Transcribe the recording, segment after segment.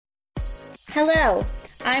Hello,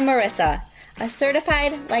 I'm Marissa, a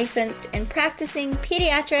certified, licensed, and practicing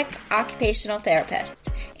pediatric occupational therapist,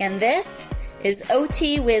 and this is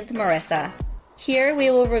OT with Marissa. Here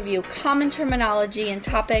we will review common terminology and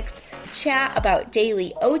topics, chat about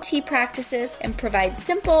daily OT practices, and provide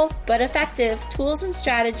simple but effective tools and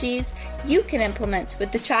strategies you can implement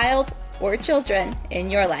with the child or children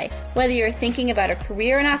in your life. Whether you're thinking about a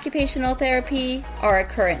career in occupational therapy, or a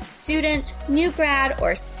current student, new grad,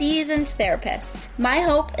 or seasoned therapist, my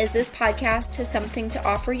hope is this podcast has something to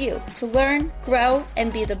offer you to learn, grow,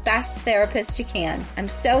 and be the best therapist you can. I'm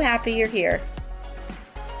so happy you're here.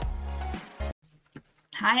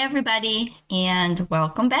 Hi, everybody, and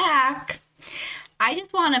welcome back. I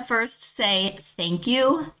just want to first say thank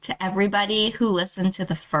you to everybody who listened to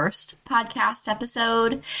the first podcast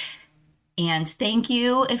episode. And thank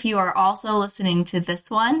you if you are also listening to this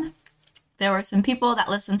one. There were some people that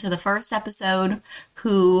listened to the first episode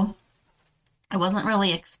who I wasn't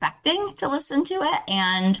really expecting to listen to it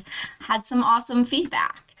and had some awesome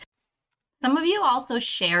feedback. Some of you also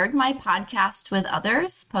shared my podcast with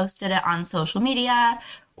others, posted it on social media,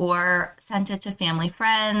 or sent it to family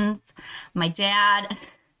friends. My dad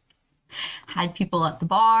had people at the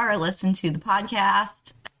bar listen to the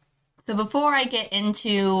podcast. So before I get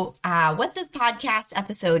into what this podcast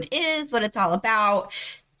episode is, what it's all about,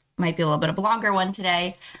 might be a little bit of a longer one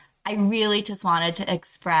today, I really just wanted to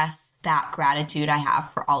express that gratitude I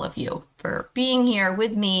have for all of you for being here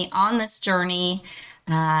with me on this journey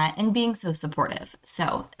and being so supportive.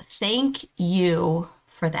 So thank you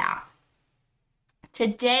for that.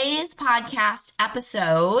 Today's podcast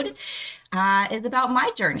episode is about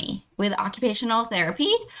my journey with occupational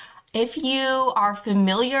therapy. If you are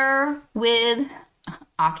familiar with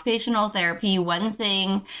occupational therapy, one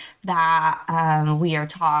thing that we are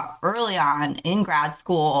taught early on in grad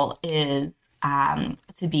school is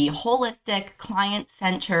to be holistic,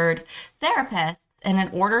 client-centered therapists. And in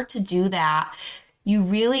order to do that, you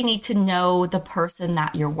really need to know the person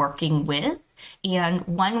that you're working with. And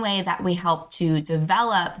one way that we help to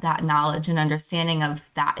develop that knowledge and understanding of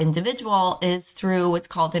that individual is through what's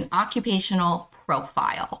called an occupational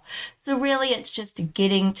profile. So really, it's just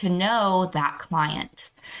getting to know that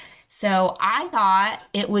client. So I thought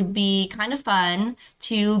it would be kind of fun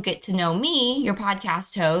to get to know me, your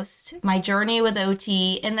podcast host, my journey with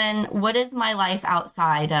OT, and then what is my life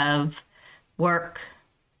outside of work,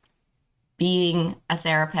 being a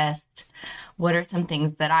therapist. What are some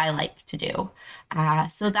things that I like to do?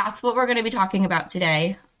 So that's what we're going to be talking about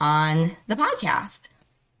today on the podcast.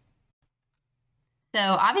 So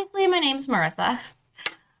obviously my name's Marissa.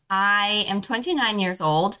 I am 29 years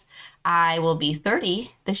old. I will be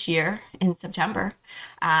 30 this year in September.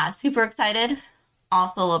 Super excited,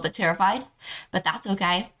 also a little bit terrified, but that's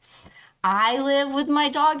okay. I live with my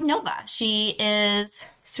dog Nova. She is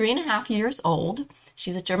 3.5 years old.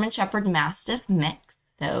 She's a German Shepherd Mastiff mix,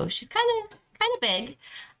 so she's kind of big.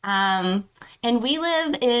 And we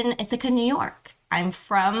live in Ithaca, New York. I'm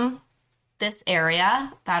from this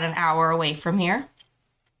area, about an hour away from here.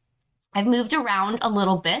 I've moved around a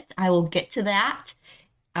little bit. I will get to that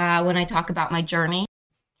when I talk about my journey.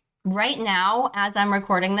 Right now, as I'm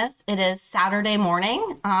recording this, it is Saturday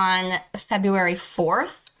morning on February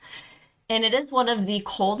 4th, and it is one of the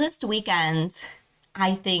coldest weekends,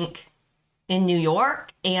 I think, in New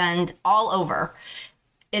York and all over.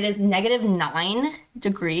 It is -9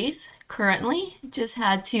 degrees currently. Just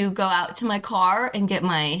had to go out to my car and get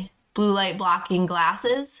my blue light blocking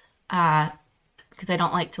glasses because I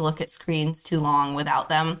don't like to look at screens too long without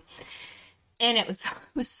them. And it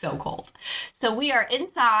was so cold. So we are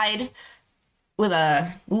inside with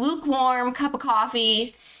a lukewarm cup of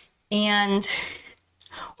coffee, and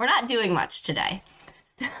we're not doing much today.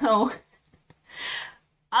 So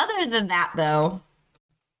other than that, though,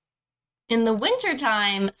 in the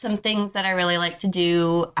wintertime, some things that I really like to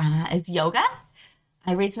do is yoga.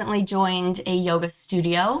 I recently joined a yoga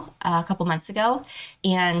studio a couple months ago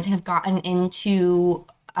and have gotten into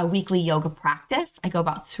a weekly yoga practice. I go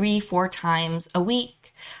about 3-4 times a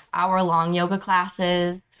week, hour-long yoga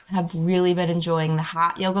classes. Have really been enjoying the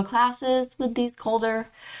hot yoga classes with these colder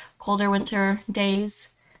winter days.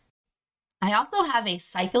 I also have a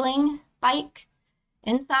cycling bike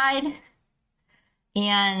inside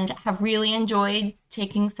and have really enjoyed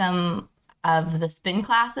taking some of the spin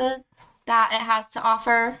classes that it has to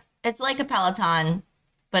offer. It's like a Peloton,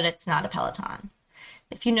 but it's not a Peloton.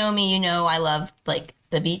 If you know me, you know I love like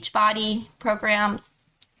the Beachbody programs.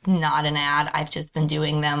 Not an ad. I've just been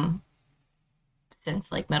doing them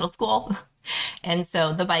since like middle school. And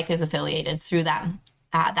so the bike is affiliated through them.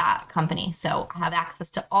 at that company. So I have access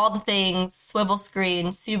to all the things, swivel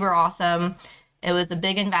screen, super awesome. It was a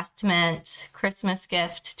big investment, Christmas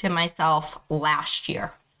gift to myself last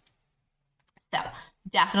year. So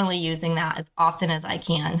definitely using that as often as I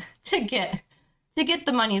can to get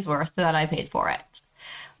the money's worth that I paid for it.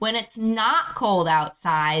 When it's not cold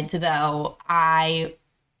outside, though, I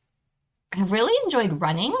really enjoyed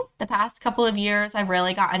running. The past couple of years, I've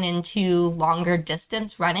really gotten into longer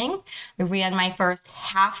distance running. I ran my first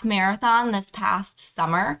half marathon this past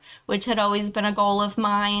summer, which had always been a goal of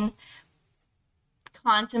mine.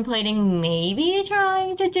 Contemplating maybe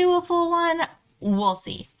trying to do a full one. We'll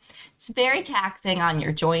see. It's very taxing on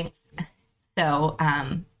your joints. So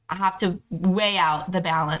I have to weigh out the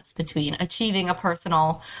balance between achieving a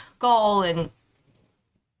personal goal and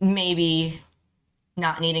maybe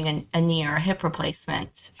not needing a knee or a hip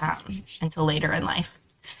replacement until later in life.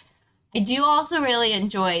 I do also really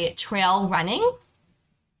enjoy trail running.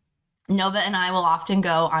 Nova and I will often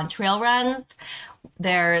go on trail runs.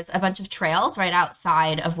 There's a bunch of trails right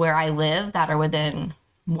outside of where I live that are within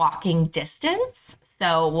walking distance.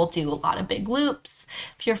 So we'll do a lot of big loops.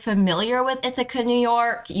 If you're familiar with Ithaca, New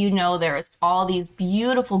York, you know there's all these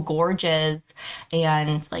beautiful gorges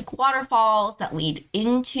and like waterfalls that lead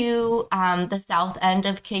into the south end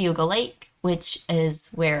of Cayuga Lake, which is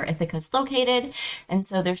where Ithaca is located. And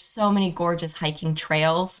so there's so many gorgeous hiking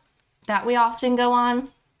trails that we often go on.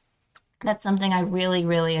 That's something I really,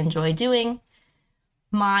 really enjoy doing.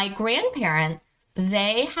 My grandparents,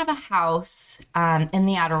 they have a house in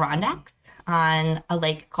the Adirondacks on a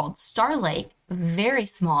lake called Star Lake, very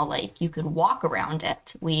small lake. You could walk around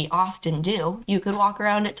it. We often do. You could walk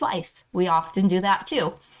around it twice. We often do that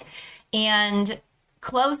too. And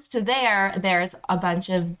close to there, there's a bunch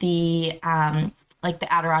of the like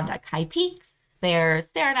the Adirondack High Peaks. There's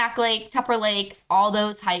Saranac Lake, Tupper Lake, all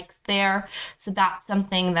those hikes there. So that's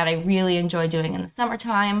something that I really enjoy doing in the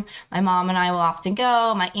summertime. My mom and I will often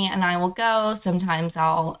go. My aunt and I will go. Sometimes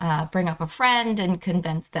I'll bring up a friend and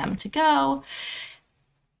convince them to go.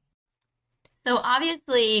 So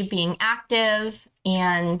obviously being active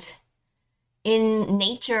and in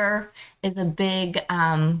nature is a big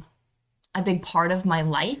part of my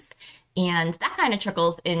life. And that kind of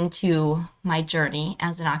trickles into my journey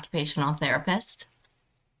as an occupational therapist.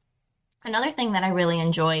 Another thing that I really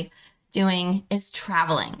enjoy doing is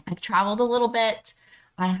traveling. I've traveled a little bit.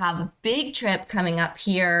 I have a big trip coming up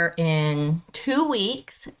here in 2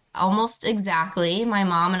 weeks, almost exactly. My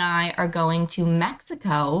mom and I are going to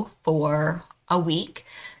Mexico for a week.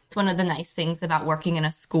 It's one of the nice things about working in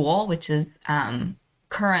a school, which is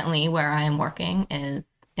currently where I am working, is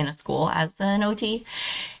in a school as an OT.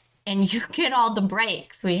 And you get all the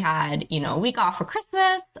breaks. We had, a week off for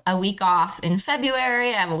Christmas, a week off in February,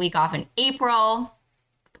 I have a week off in April,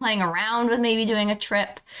 playing around with maybe doing a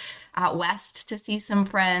trip out west to see some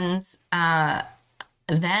friends.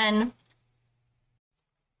 Then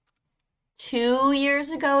 2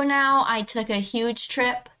 years ago now, I took a huge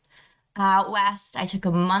trip out west. I took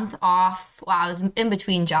a month off. Well, I was in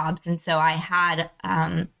between jobs, and so I had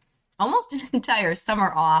almost an entire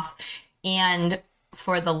summer off. And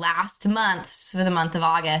for the last month, for the month of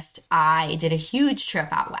August, I did a huge trip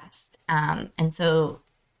out west. And so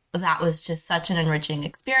that was just such an enriching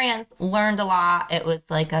experience, learned a lot. It was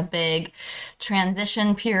like a big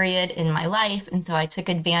transition period in my life. And so I took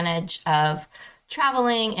advantage of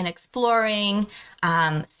traveling and exploring,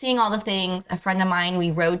 seeing all the things. A friend of mine, we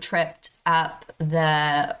road tripped up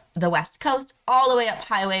the West Coast, all the way up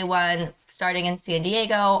Highway 1, starting in San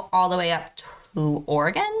Diego, all the way up to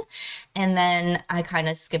Oregon. And then I kind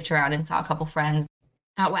of skipped around and saw a couple friends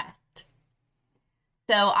out west.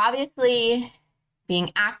 So obviously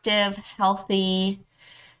being active, healthy,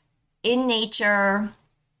 in nature,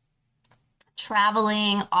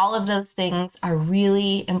 traveling, all of those things are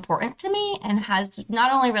really important to me and has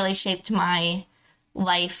not only really shaped my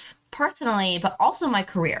life personally, but also my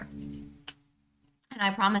career. And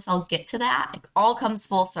I promise I'll get to that. It all comes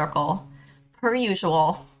full circle, per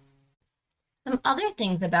usual. Some other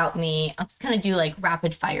things about me, I'll just kind of do like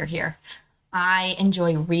rapid fire here. I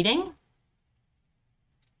enjoy reading.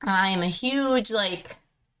 I am a huge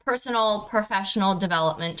personal, professional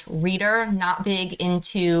development reader, not big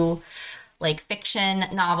into fiction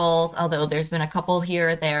novels, although there's been a couple here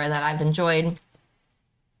or there that I've enjoyed.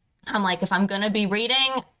 I'm if I'm going to be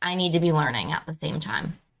reading, I need to be learning at the same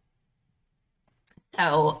time.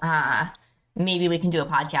 So maybe we can do a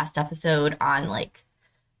podcast episode on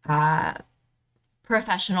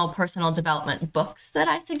professional personal development books that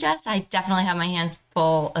I suggest. I definitely have my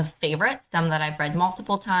handful of favorites, some that I've read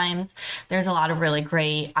multiple times. There's a lot of really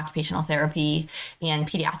great occupational therapy and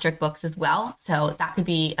pediatric books as well. So that could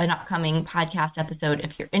be an upcoming podcast episode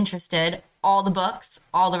if you're interested. All the books,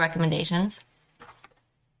 all the recommendations.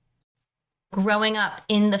 Growing up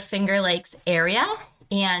in the Finger Lakes area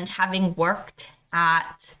and having worked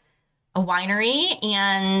at a winery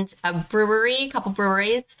and a brewery, a couple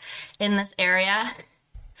breweries in this area,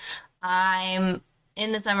 I'm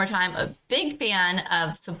in the summertime a big fan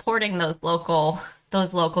of supporting those local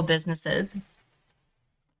businesses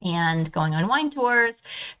and going on wine tours,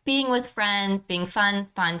 being with friends, being fun,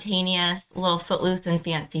 spontaneous, a little footloose and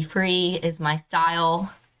fancy free is my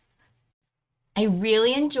style. I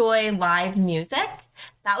really enjoy live music.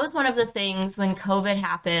 That was one of the things when COVID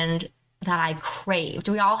happened that I craved.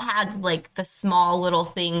 We all had like the small little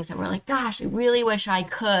things that were like, gosh, I really wish I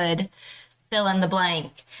could fill in the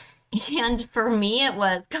blank. And for me, it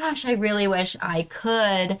was, gosh, I really wish I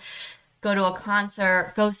could go to a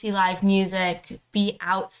concert, go see live music, be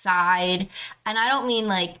outside. And I don't mean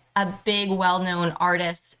like a big well-known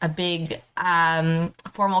artist, a big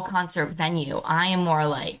formal concert venue. I am more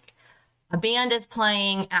like a band is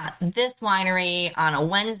playing at this winery on a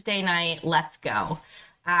Wednesday night. Let's go.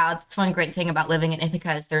 That's one great thing about living in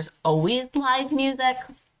Ithaca is there's always live music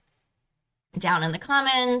down in the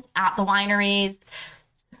commons, at the wineries,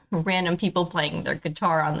 random people playing their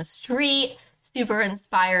guitar on the street, super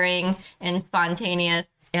inspiring and spontaneous,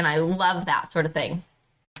 and I love that sort of thing.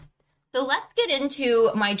 So let's get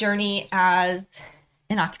into my journey as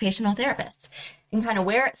an occupational therapist and kind of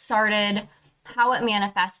where it started, how it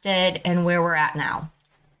manifested, and where we're at now.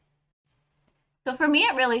 So for me,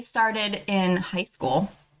 it really started in high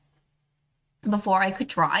school before I could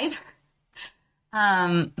drive.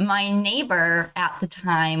 My neighbor at the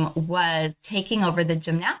time was taking over the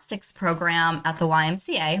gymnastics program at the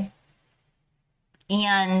YMCA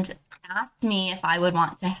and asked me if I would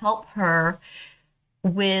want to help her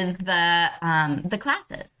with the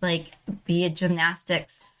classes, like be a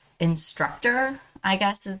gymnastics instructor, I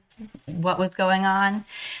guess is what was going on.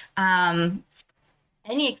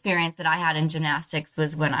 Any experience that I had in gymnastics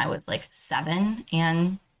was when I was like 7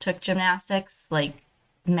 and took gymnastics like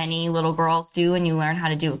many little girls do, and you learn how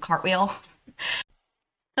to do a cartwheel.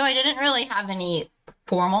 So I didn't really have any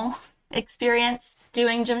formal experience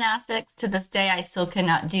doing gymnastics. To this day, I still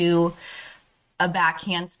cannot do a back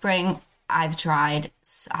handspring. I've tried.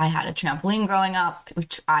 I had a trampoline growing up,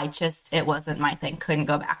 which it wasn't my thing. Couldn't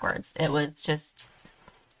go backwards. It was just,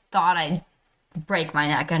 thought I'd break my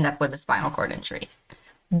neck, end up with a spinal cord injury.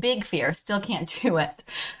 Big fear, still can't do it.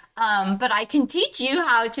 But I can teach you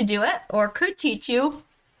how to do it, or could teach you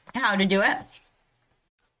how to do it.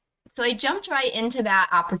 So I jumped right into that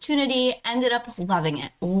opportunity, ended up loving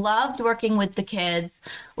it. Loved working with the kids,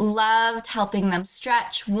 loved helping them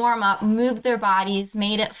stretch, warm up, move their bodies,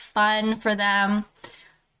 made it fun for them.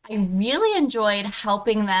 I really enjoyed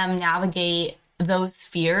helping them navigate those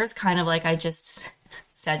fears, kind of like I just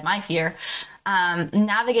said my fear,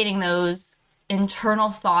 navigating those internal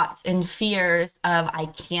thoughts and fears of I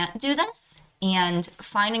can't do this, and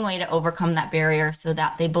finding a way to overcome that barrier so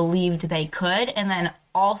that they believed they could, and then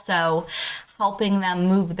also helping them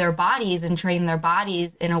move their bodies and train their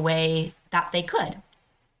bodies in a way that they could.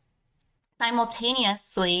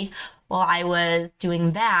 Simultaneously, while I was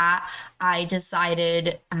doing that, I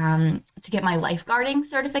decided to get my lifeguarding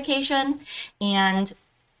certification and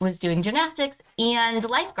was doing gymnastics and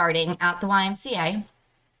lifeguarding at the YMCA.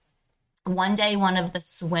 One day, one of the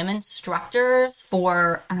swim instructors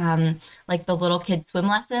for like the little kid swim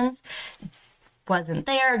lessons wasn't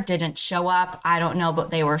there, didn't show up. I don't know,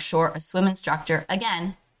 but they were short a swim instructor.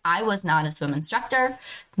 Again, I was not a swim instructor,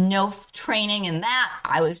 no training in that.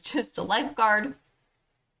 I was just a lifeguard.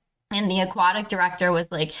 And the aquatic director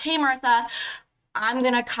was like, hey, Marissa, I'm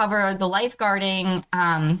going to cover the lifeguarding,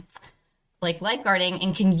 and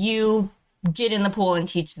can you get in the pool and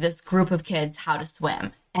teach this group of kids how to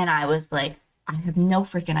swim? And I was like, I have no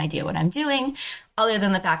freaking idea what I'm doing other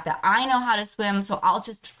than the fact that I know how to swim, so I'll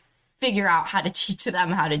just figure out how to teach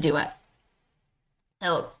them how to do it.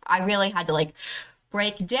 So I really had to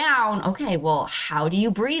break down, okay, well, how do you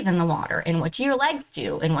breathe in the water, and what do your legs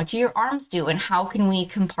do, and what do your arms do, and how can we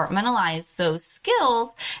compartmentalize those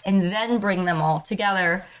skills and then bring them all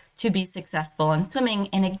together to be successful in swimming.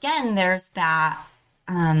 And again, there's that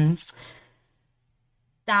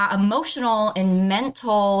emotional and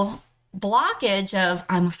mental blockage of,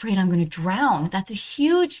 I'm afraid I'm going to drown. That's a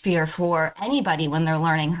huge fear for anybody when they're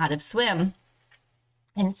learning how to swim.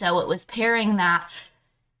 And so it was pairing that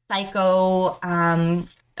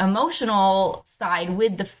emotional side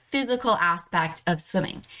with the physical aspect of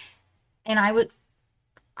swimming. And I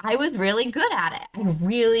was really good at it. I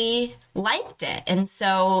really liked it. And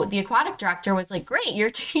so the aquatic director was like, great,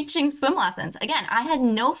 you're teaching swim lessons. Again, I had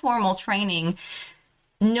no formal training,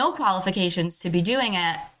 no qualifications to be doing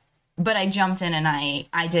it, but I jumped in and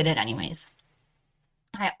I did it anyways.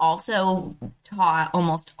 I also taught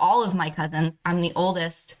almost all of my cousins. I'm the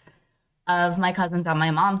oldest of my cousins on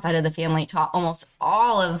my mom's side of the family, taught almost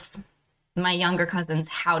all of my younger cousins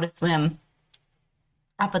how to swim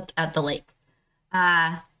up at the lake.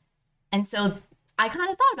 And so I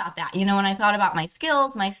kind of thought about that, when I thought about my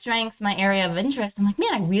skills, my strengths, my area of interest, I'm like,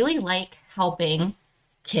 man, I really like helping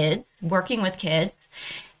kids, working with kids,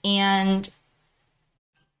 and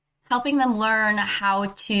helping them learn how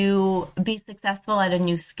to be successful at a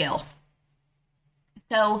new skill.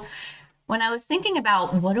 So when I was thinking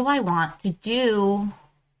about what do I want to do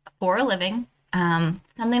for a living,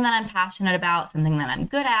 something that I'm passionate about, something that I'm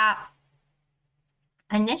good at,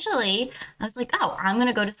 initially, I was like, oh, I'm going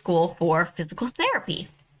to go to school for physical therapy.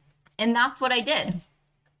 And that's what I did.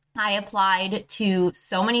 I applied to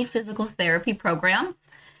so many physical therapy programs.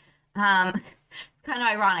 It's kind of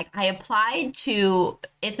ironic. I applied to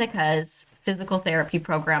Ithaca's physical therapy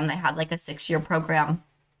program. They had like a 6-year program.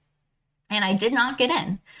 And I did not get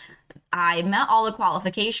in. I met all the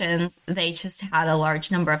qualifications. They just had a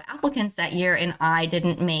large number of applicants that year, and I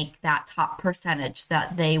didn't make that top percentage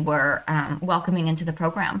that they were welcoming into the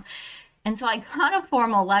program. And so I got a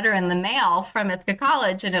formal letter in the mail from Ithaca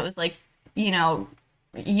College, and it was like,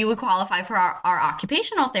 you would qualify for our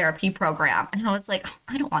occupational therapy program. And I was like,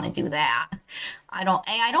 I don't want to do that. I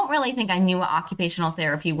don't really think I knew what occupational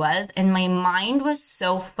therapy was. And my mind was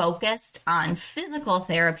so focused on physical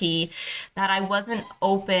therapy that I wasn't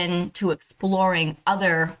open to exploring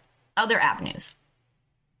other avenues.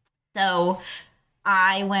 So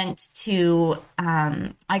I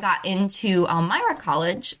I got into Elmira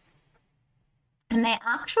College, and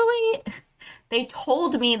they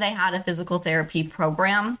told me they had a physical therapy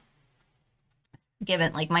program.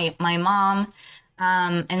 Given like my mom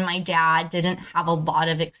and my dad didn't have a lot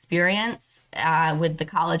of experience with the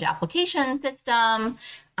college application system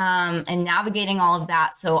and navigating all of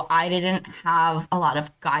that. So I didn't have a lot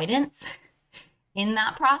of guidance in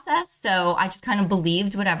that process. So I just kind of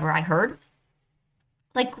believed whatever I heard.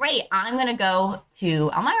 Like, great, I'm going to go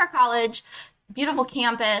to Elmira College. Beautiful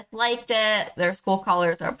campus, liked it. Their school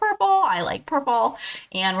colors are purple. I like purple,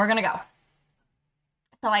 and we're going to go.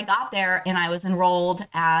 So I got there and I was enrolled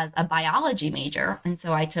as a biology major. And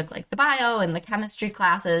so I took like the bio and the chemistry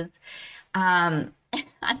classes. I'm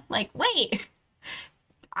like, wait,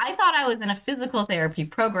 I thought I was in a physical therapy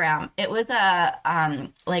program. It was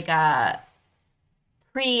a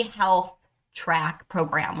pre-health track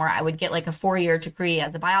program where I would get like a 4-year degree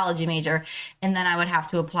as a biology major, and then I would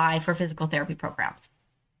have to apply for physical therapy programs.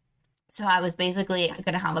 So I was basically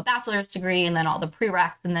going to have a bachelor's degree and then all the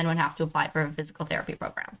prereqs, and then would have to apply for a physical therapy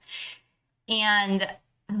program. And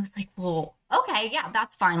I was like, well, okay, yeah,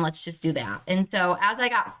 that's fine. Let's just do that. And so as I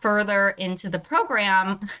got further into the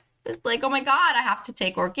program, it's like, oh my God, I have to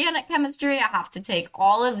take organic chemistry. I have to take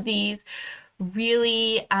all of these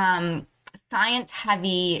really science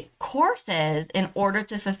heavy courses in order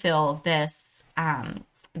to fulfill this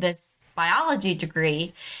biology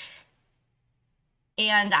degree.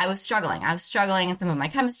 And I was struggling in some of my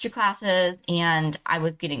chemistry classes, and I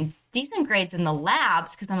was getting decent grades in the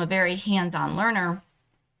labs because I'm a very hands-on learner.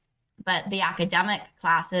 But the academic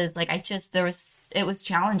classes, it was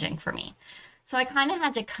challenging for me. So I kind of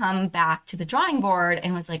had to come back to the drawing board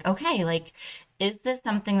and was like, okay, like, is this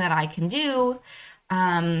something that I can do?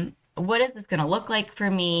 What is this going to look like for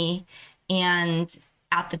me? And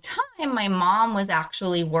at the time, my mom was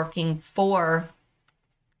actually working for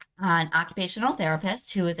an occupational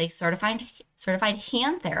therapist who is a certified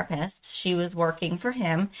hand therapist. She was working for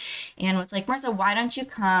him and was like, Marissa, why don't you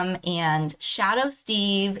come and shadow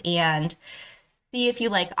Steve and see if you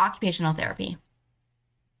like occupational therapy?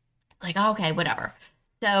 Like, oh, okay, whatever.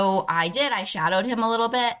 So I did. I shadowed him a little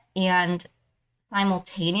bit, and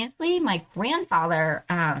simultaneously, my grandfather,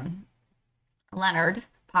 Leonard,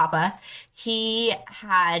 Papa, he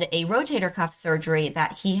had a rotator cuff surgery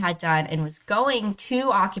that he had done and was going to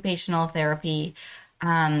occupational therapy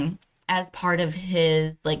as part of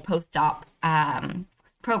his like post-op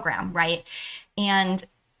program, right? And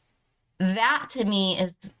that to me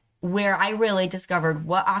is where I really discovered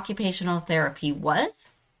what occupational therapy was,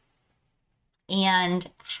 and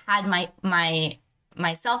had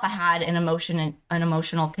myself, I had an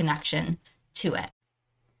emotional connection to it.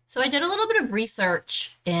 So I did a little bit of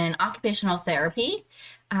research in occupational therapy,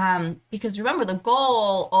 because remember, the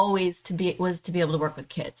goal always was to be able to work with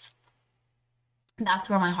kids. That's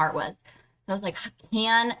where my heart was. So I was like,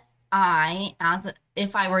 can I,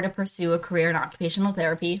 if I were to pursue a career in occupational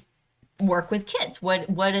therapy, work with kids?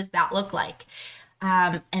 What does that look like?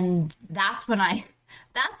 And that's when I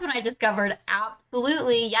discovered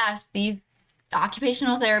absolutely yes, these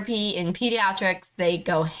occupational therapy and pediatrics, they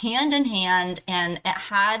go hand in hand, and it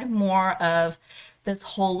had more of this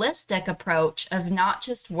holistic approach of not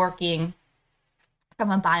just working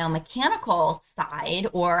from a biomechanical side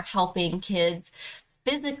or helping kids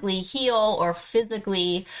physically heal or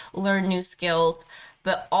physically learn new skills,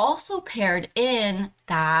 but also paired in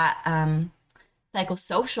that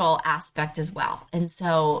psychosocial aspect as well. And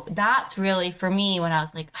so that's really for me when I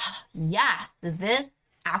was like, oh, yes, this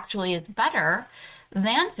actually is better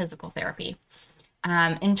than physical therapy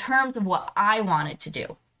in terms of what I wanted to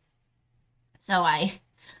do. So I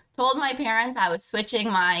told my parents I was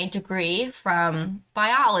switching my degree from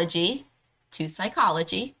biology to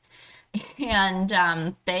psychology. And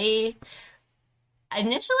they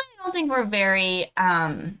initially, I don't think were very,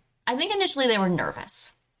 I think initially they were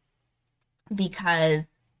nervous because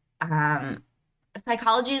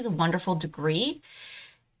psychology is a wonderful degree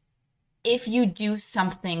if you do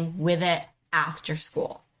something with it after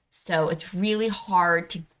school. So it's really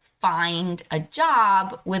hard to find a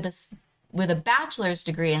job with a bachelor's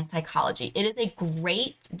degree in psychology. It is a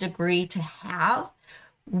great degree to have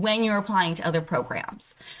when you're applying to other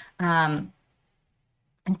programs. And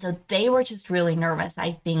so they were just really nervous.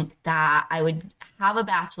 I think that I would have a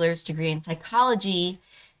bachelor's degree in psychology,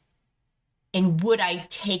 and would I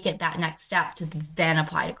take it that next step to then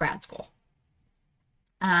apply to grad school?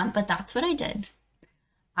 But that's what I did.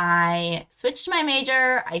 I switched my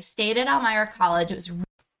major. I stayed at Elmira College. It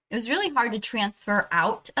was really hard to transfer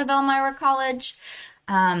out of Elmira College,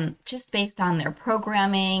 just based on their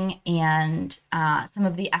programming and some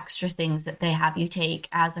of the extra things that they have you take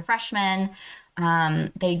as a freshman.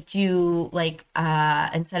 They do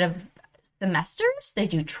instead of semesters, they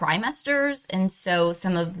do trimesters. And so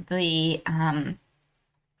some of the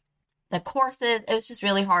courses, it was just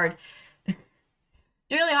really hard.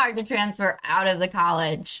 It's really hard to transfer out of the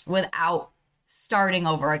college without starting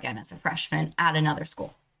over again as a freshman at another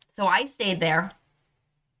school. So I stayed there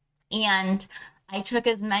and I took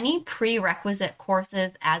as many prerequisite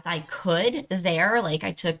courses as I could there. Like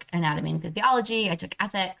I took anatomy and physiology, I took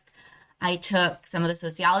ethics, I took some of the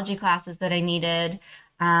sociology classes that I needed.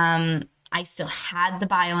 I still had the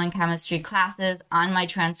bio and chemistry classes on my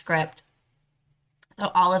transcript. So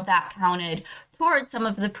all of that counted towards some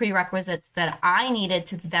of the prerequisites that I needed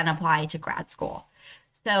to then apply to grad school.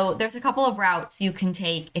 So there's a couple of routes you can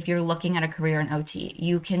take if you're looking at a career in OT.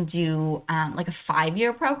 You can do like a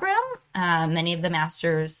 5-year program. Many of the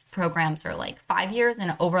master's programs are like 5 years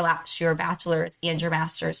and it overlaps your bachelor's and your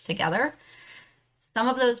master's together. Some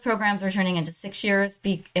of those programs are turning into 6 years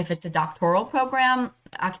if it's a doctoral program.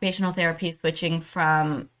 Occupational therapy switching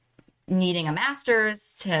from needing a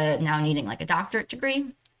master's to now needing like a doctorate degree.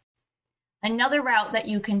 Another route that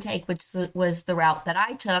you can take, which was the route that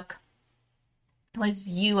I took, was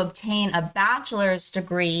you obtain a bachelor's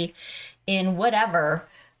degree in whatever.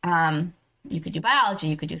 You could do biology,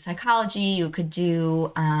 you could do psychology, you could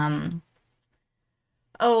do,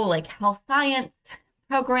 like health science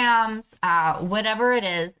programs, whatever it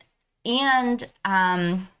is. And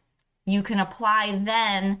you can apply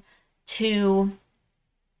then to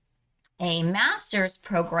a master's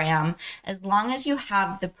program as long as you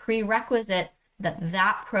have the prerequisites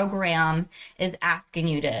that program is asking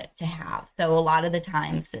you to have. So a lot of the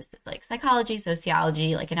times this is like psychology,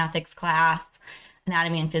 sociology, like an ethics class,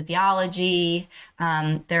 anatomy and physiology.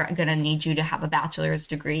 They're going to need you to have a bachelor's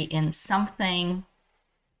degree in something.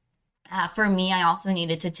 For me, I also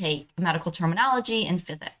needed to take medical terminology and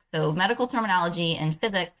physics. So medical terminology and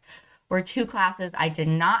physics were 2 classes I did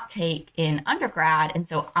not take in undergrad, and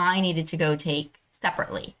so I needed to go take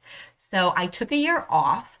separately. So I took a year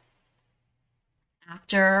off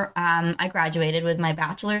after I graduated with my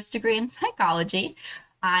bachelor's degree in psychology.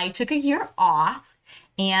 I took a year off,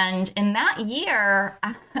 and in that year,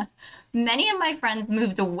 many of my friends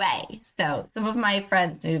moved away. So some of my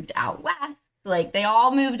friends moved out west. Like they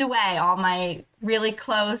all moved away, all my really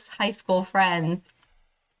close high school friends.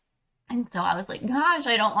 And so I was like, gosh,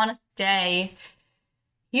 I don't want to stay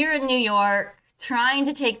here in New York trying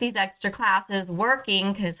to take these extra classes,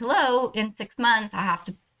 working, because in 6 months, I have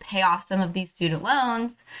to pay off some of these student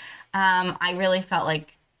loans. I really felt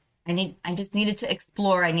like I just needed to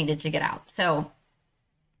explore. I needed to get out. So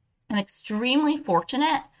I'm extremely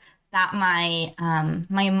fortunate that my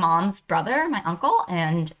mom's brother, my uncle,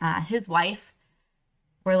 and his wife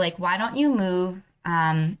were like, why don't you move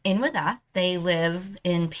in with us? They live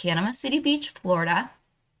in Panama City Beach, Florida.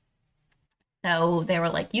 So they were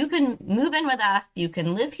like, you can move in with us. You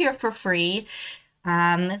can live here for free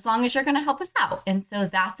as long as you're going to help us out. And so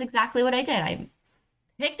that's exactly what I did. I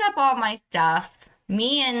picked up all my stuff.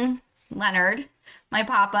 Me and Leonard, my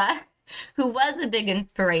papa, who was a big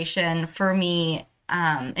inspiration for me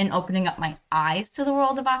in opening up my eyes to the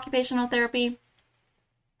world of occupational therapy.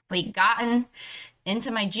 We got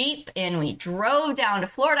into my Jeep and we drove down to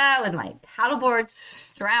Florida with my paddleboard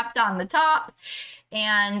strapped on the top.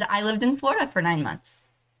 And I lived in Florida for 9 months.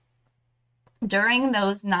 During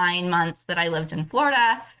those 9 months that I lived in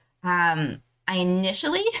Florida, I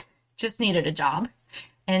initially just needed a job.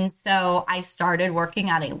 And so I started working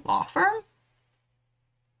at a law firm.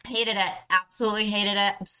 Hated it. Absolutely hated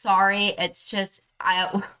it. I'm sorry. It's just,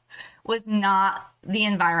 I was not the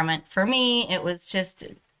environment for me. It was just,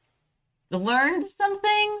 learned some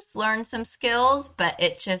things, learned some skills, but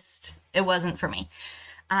it wasn't for me.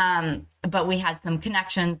 But we had some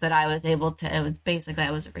connections that I was able to, it was basically,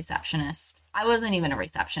 I was a receptionist. I wasn't even a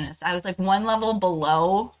receptionist. I was like one level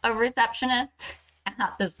below a receptionist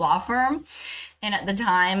at this law firm. And at the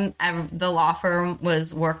time, the law firm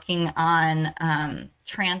was working on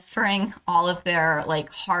transferring all of their like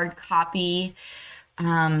hard copy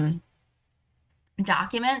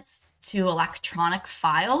documents to electronic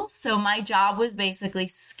files. So my job was basically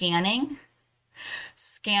scanning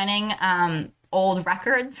old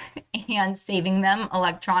records and saving them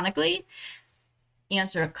electronically.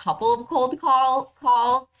 Answered a couple of cold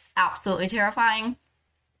calls, absolutely terrifying.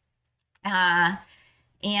 And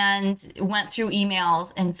went through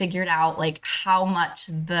emails and figured out like how much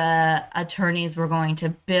the attorneys were going to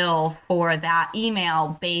bill for that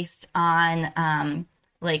email based on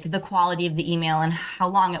like the quality of the email and how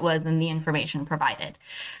long it was and the information provided.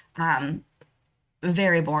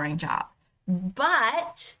 Very boring job.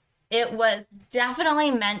 But it was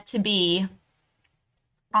definitely meant to be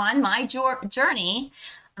on my journey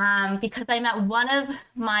because I met one of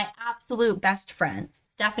my absolute best friends,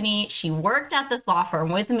 Stephanie. She worked at this law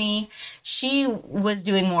firm with me. She was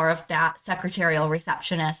doing more of that secretarial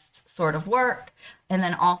receptionist sort of work and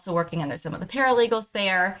then also working under some of the paralegals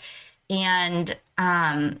there. And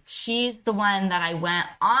she's the one that I went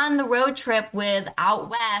on the road trip with out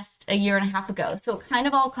west a year and a half ago. So it kind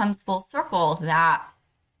of all comes full circle that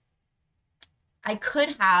I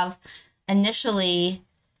could have initially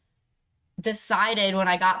decided when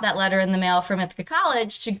I got that letter in the mail from Ithaca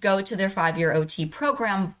College to go to their 5-year OT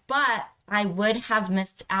program, but I would have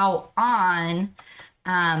missed out on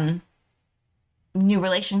new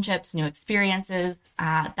relationships, new experiences,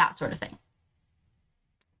 that sort of thing.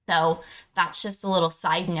 So that's just a little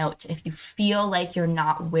side note. If you feel like you're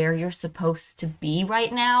not where you're supposed to be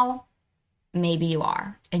right now, maybe you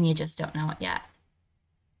are, and you just don't know it yet.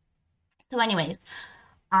 So anyways,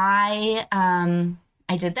 I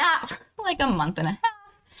did that for like a month and a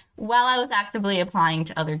half while I was actively applying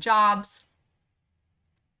to other jobs.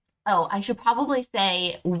 Oh, I should probably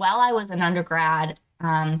say while I was an undergrad,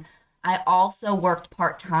 I also worked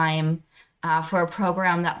part-time for a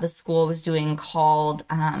program that the school was doing called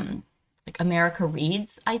like America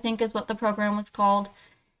Reads, I think is what the program was called.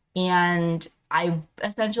 And I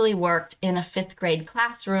essentially worked in a 5th grade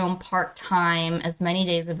classroom part-time as many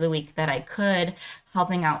days of the week that I could,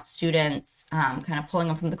 helping out students, kind of pulling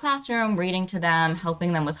them from the classroom, reading to them,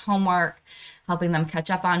 helping them with homework, helping them catch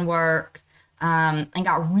up on work, and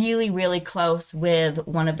got really, really close with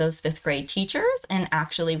one of those 5th grade teachers. And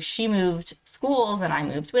actually she moved schools and I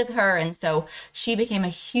moved with her. And so she became a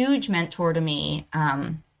huge mentor to me.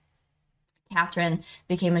 Catherine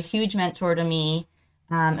became a huge mentor to me.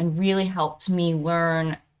 And really helped me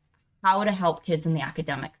learn how to help kids in the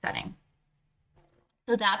academic setting.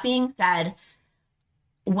 So that being said,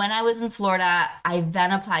 when I was in Florida, I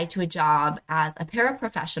then applied to a job as a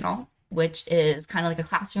paraprofessional, which is kind of like a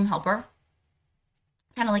classroom helper,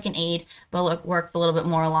 kind of like an aide, but works a little bit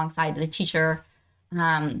more alongside the teacher.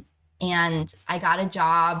 And I got a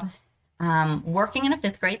job working in a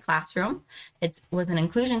 5th grade classroom. It was an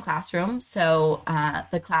inclusion classroom. So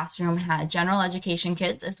the classroom had general education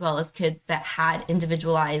kids as well as kids that had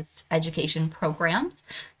individualized education programs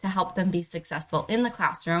to help them be successful in the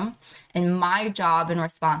classroom. And my job and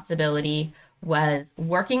responsibility was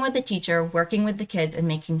working with the teacher, working with the kids, and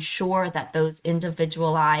making sure that those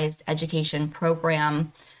individualized education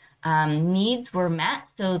program needs were met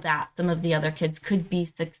so that some of the other kids could be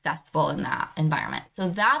successful in that environment. So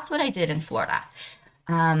that's what I did in Florida.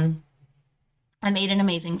 I made an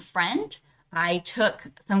amazing friend. I took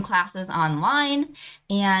some classes online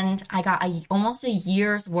and I got almost a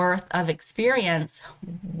year's worth of experience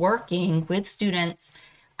working with students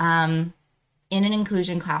in an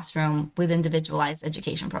inclusion classroom with individualized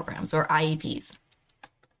education programs or IEPs.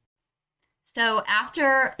 So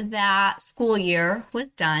after that school year was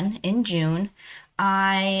done in June,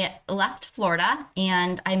 I left Florida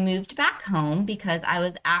and I moved back home because I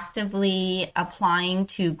was actively applying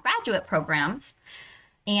to graduate programs.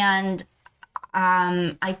 And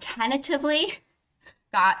I tentatively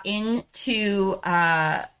got into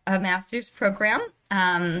a master's program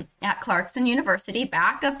at Clarkson University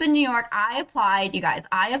back up in New York. I applied, you guys,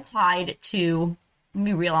 I applied to, let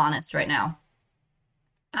me be real honest right now.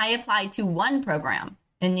 I applied to one program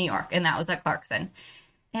in New York, and that was at Clarkson.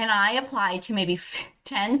 And I applied to maybe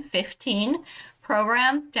 10, 15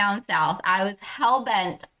 programs down south. I was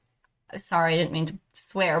hell-bent. Sorry, I didn't mean to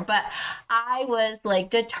swear, but I was like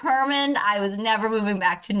determined. I was never moving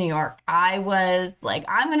back to New York. I was like,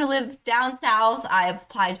 I'm going to live down south. I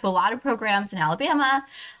applied to a lot of programs in Alabama,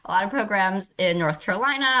 a lot of programs in North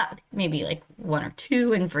Carolina, maybe like one or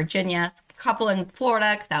two in Virginia, a couple in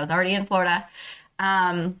Florida because I was already in Florida.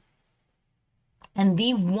 And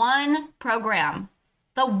the one program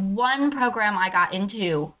I got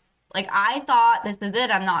into, like I thought this is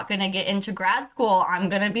it. I'm not going to get into grad school. I'm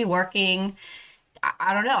going to be working.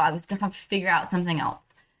 I don't know. I was going to have to figure out something else.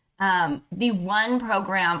 The one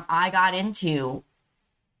program I got into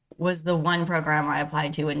was the one program I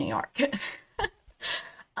applied to in New York. So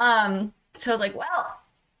I was like, well,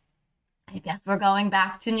 I guess we're going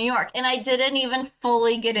back to New York. And I didn't even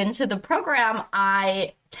fully get into the program.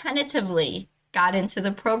 I tentatively got into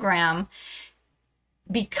the program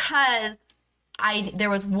because there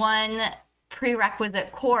was one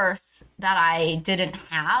prerequisite course that I didn't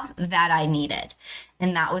have that I needed,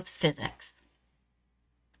 and that was physics.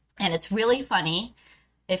 And it's really funny,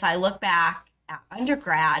 if I look back at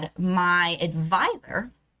undergrad, my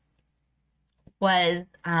advisor was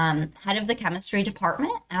head of the chemistry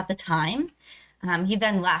department at the time. He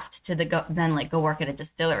then left to go work at a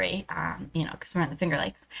distillery, because we're in the Finger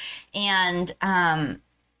Lakes. And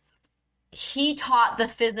he taught the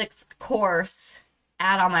physics course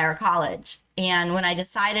at Elmira College. And when I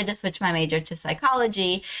decided to switch my major to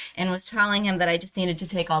psychology and was telling him that I just needed to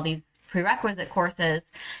take all these prerequisite courses,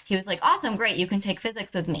 he was like, awesome, great, you can take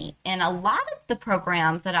physics with me. And a lot of the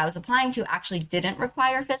programs that I was applying to actually didn't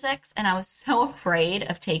require physics, and I was so afraid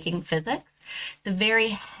of taking physics. It's a very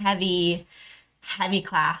heavy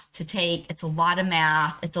class to take. It's a lot of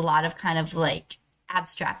math. It's a lot of kind of like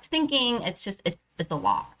abstract thinking. It's a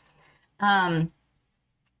lot.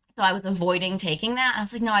 So I was avoiding taking that. I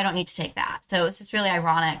was like, no, I don't need to take that. So it's just really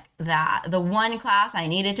ironic that the one class I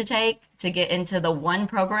needed to take to get into the one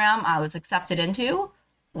program I was accepted into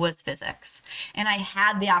was physics. And I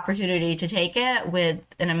had the opportunity to take it with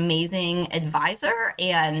an amazing advisor,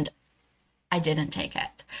 and I didn't take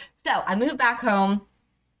it. So I moved back home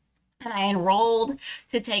and I enrolled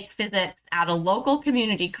to take physics at a local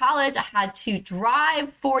community college. I had to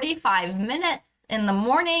drive 45 minutes in the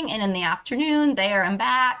morning and in the afternoon, there and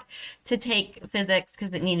back, to take physics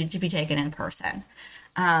because it needed to be taken in person.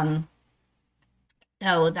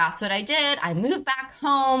 So that's what I did. I moved back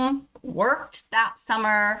home, worked that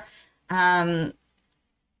summer,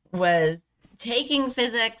 was taking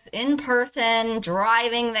physics in person,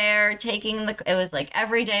 driving there, it was like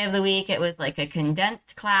every day of the week. It was like a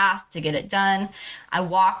condensed class to get it done. I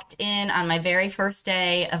walked in on my very first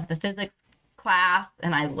day of the physics class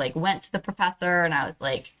and I went to the professor and I was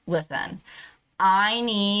like, listen, I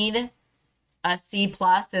need a C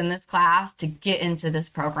plus in this class to get into this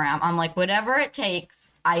program. I'm like, whatever it takes,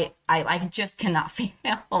 I just cannot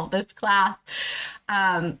fail this class.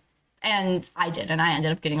 And I did, and I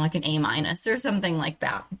ended up getting like an A minus or something like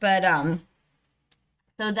that. But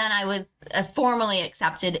so then I was formally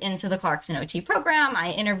accepted into the Clarkson OT program.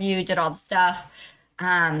 I interviewed, did all the stuff.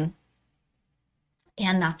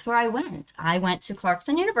 And that's where I went. I went to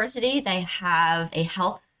Clarkson University. They have a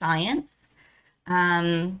health science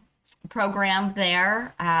program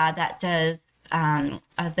there that does,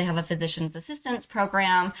 they have a physician's assistance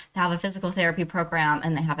program, they have a physical therapy program,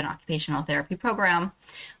 and they have an occupational therapy program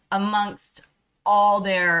amongst all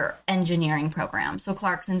their engineering programs. So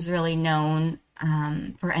Clarkson's really known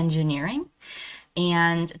for engineering.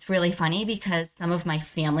 And it's really funny because some of my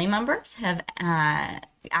family members have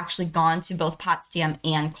actually gone to both Potsdam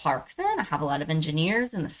and Clarkson. I have a lot of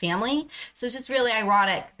engineers in the family. So it's just really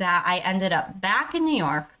ironic that I ended up back in New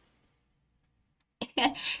York,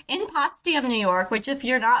 in Potsdam, New York, which if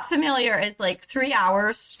you're not familiar is like 3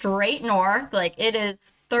 hours straight north. Like it is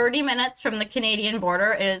 30 minutes from the Canadian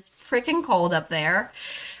border. It is freaking cold up there.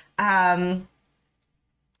 And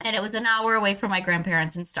it was an hour away from my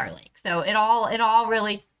grandparents in Star Lake. So it all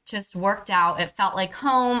really just worked out. It felt like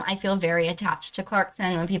home. I feel very attached to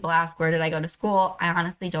Clarkson. When people ask where did I go to school, I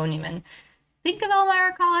honestly don't even think of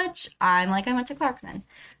Elmira College. I'm like, I went to Clarkson.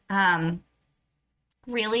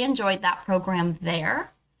 Really enjoyed that program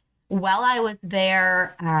there. While I was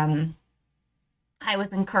there, I was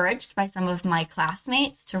encouraged by some of my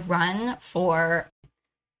classmates to run for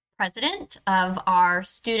president of our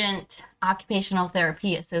Student Occupational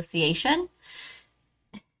Therapy Association.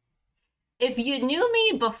 If you knew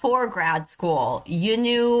me before grad school, you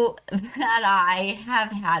knew that I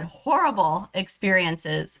have had horrible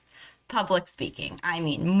experiences public speaking. I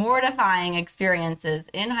mean, mortifying experiences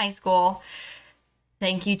in high school.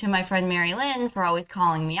 Thank you to my friend Mary Lynn for always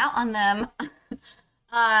calling me out on them.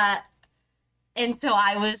 And so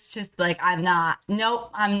I was just like, I'm not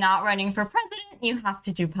running for president. You have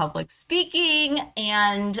to do public speaking.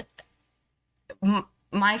 And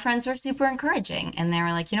my friends were super encouraging. And they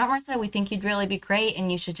were like, you know what, Marissa, we think you'd really be great and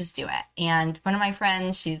you should just do it. And one of my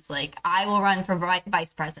friends, she's like, I will run for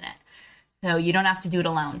vice president. So you don't have to do it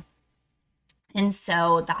alone. And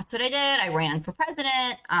so that's what I did. I ran for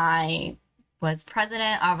president. I was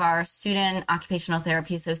president of our Student Occupational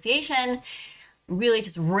Therapy Association. Really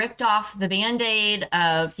just ripped off the Band-Aid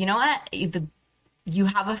of, you know what, you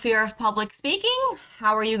have a fear of public speaking.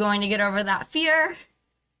 How are you going to get over that fear?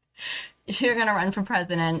 You're going to run for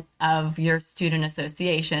president of your student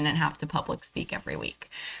association and have to public speak every week.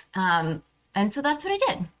 And so that's what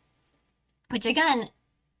I did, which again,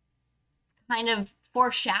 kind of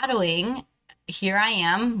foreshadowing, here I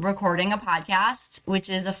am recording a podcast, which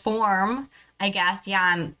is a form, I guess. Yeah,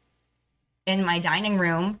 I'm in my dining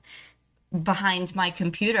room behind my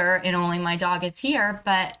computer and only my dog is here,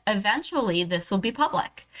 but eventually this will be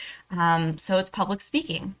public. So it's public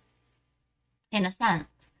speaking in a sense.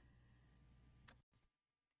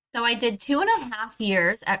 So I did 2.5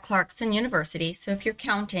 years at Clarkson University. So if you're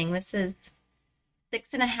counting, this is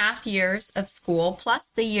 6.5 years of school plus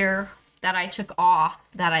the year that I took off,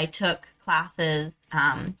 that I took classes,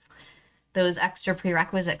 those extra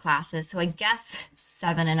prerequisite classes. So I guess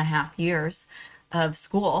 7.5 years of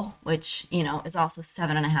school, which, you know, is also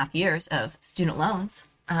 7.5 years of student loans.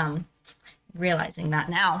 Realizing that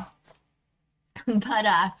now.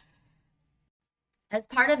 But as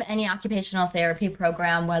part of any occupational therapy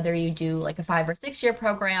program, whether you do like a 5 or 6 year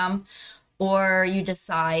program, or you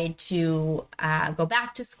decide to go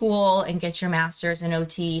back to school and get your master's in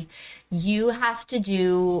OT, you have to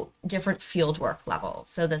do different fieldwork levels.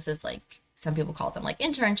 So this is like, some people call them like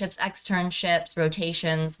internships, externships,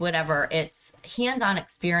 rotations, whatever. It's hands-on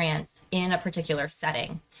experience in a particular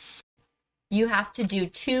setting. You have to do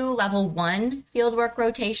 2 level 1 fieldwork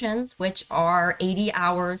rotations, which are 80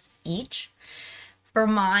 hours each. For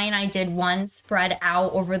mine, I did one spread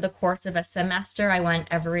out over the course of a semester. I went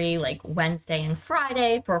every like Wednesday and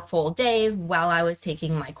Friday for full days while I was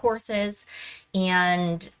taking my courses.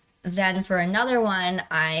 And then for another one,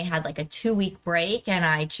 I had like a 2-week break and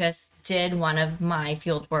I just did one of my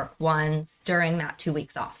fieldwork ones during that 2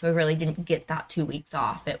 weeks off. So I really didn't get that 2 weeks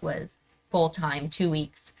off. It was full-time 2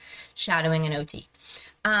 weeks shadowing an OT.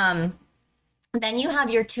 Then you have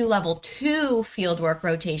your 2 level 2 fieldwork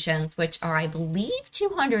rotations, which are, I believe,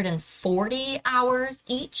 240 hours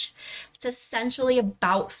each. It's essentially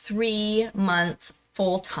about 3 months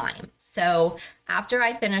full-time. So after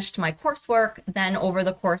I finished my coursework, then over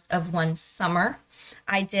the course of one summer,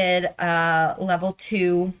 I did a level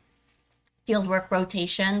 2 fieldwork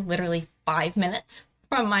rotation, literally 5 minutes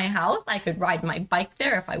from my house. I could ride my bike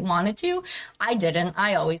there if I wanted to. I didn't.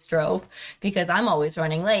 I always drove because I'm always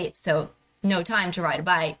running late. So no time to ride a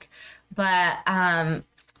bike. But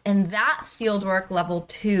and that fieldwork level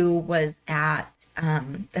 2 was at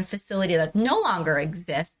a facility that no longer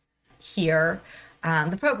exists here.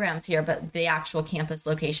 The program's here, but the actual campus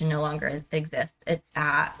location no longer exists. It's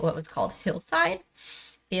at what was called Hillside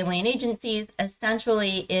Family and Agencies.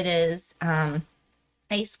 Essentially, it is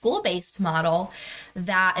a school-based model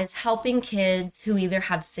that is helping kids who either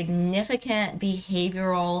have significant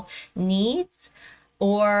behavioral needs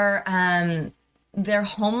or their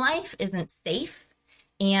home life isn't safe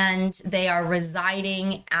and they are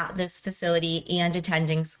residing at this facility and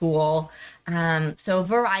attending school. So a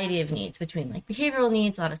variety of needs between like behavioral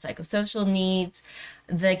needs, a lot of psychosocial needs.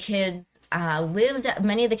 Many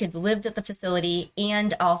of the kids lived at the facility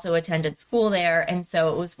and also attended school there. And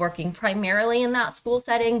so it was working primarily in that school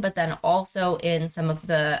setting, but then also in some of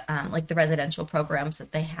the like the residential programs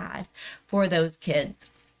that they had for those kids.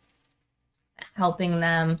 helping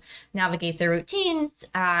them navigate their routines,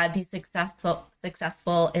 be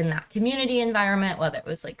successful in that community environment, whether it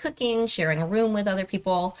was like cooking, sharing a room with other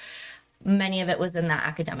people. Many of it was in that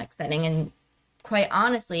academic setting, and quite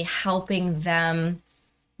honestly, helping them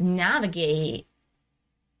navigate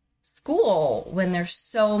school when there's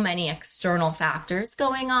so many external factors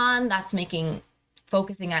going on that's making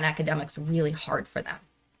focusing on academics really hard for them.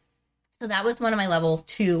 So that was one of my level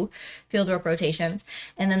 2 fieldwork rotations.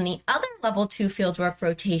 And then the other level 2 fieldwork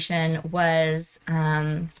rotation was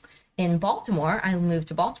in Baltimore. I moved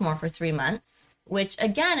to Baltimore for 3 months, which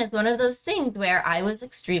again is one of those things where I was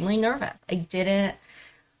extremely nervous. I didn't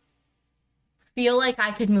feel like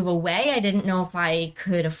I could move away. I didn't know if I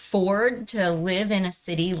could afford to live in a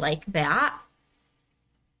city like that.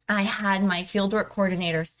 I had my fieldwork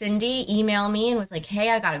coordinator, Cindy, email me and was like, hey,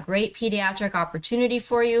 I got a great pediatric opportunity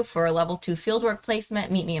for you for a level 2 fieldwork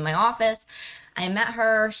placement. Meet me in my office. I met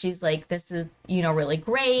her. She's like, this is, really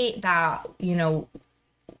great that,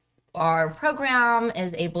 our program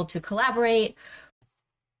is able to collaborate.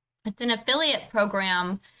 It's an affiliate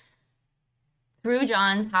program through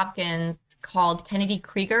Johns Hopkins called Kennedy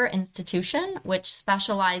Krieger Institution, which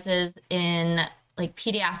specializes in like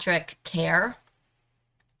pediatric care.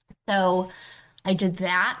 So I did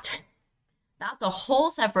that. That's a whole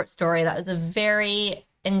separate story. That was a very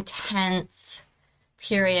intense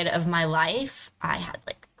period of my life. I had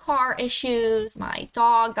like car issues. My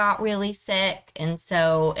dog got really sick. And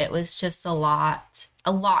so it was just a lot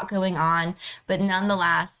going on. But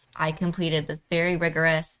nonetheless, I completed this very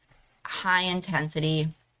rigorous, high intensity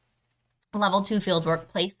level 2 fieldwork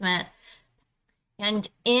placement. And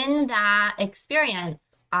in that experience,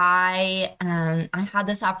 I had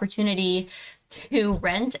this opportunity to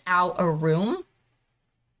rent out a room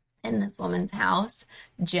in this woman's house,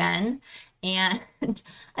 Jen. And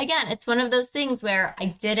again, it's one of those things where I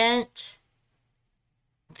didn't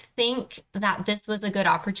think that this was a good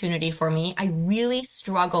opportunity for me. I really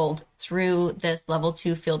struggled through this level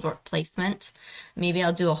 2 fieldwork placement. Maybe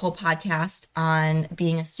I'll do a whole podcast on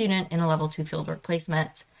being a student in a level 2 fieldwork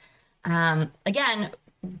placement. Again,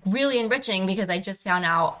 really enriching because I just found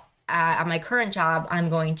out at my current job, I'm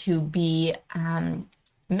going to be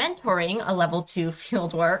mentoring a level 2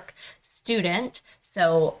 fieldwork student.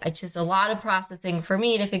 So it's just a lot of processing for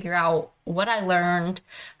me to figure out what I learned,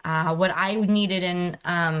 what I needed in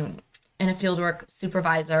a fieldwork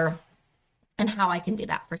supervisor, and how I can be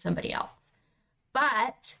that for somebody else.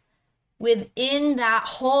 But within that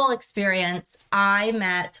whole experience, I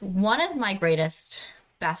met one of my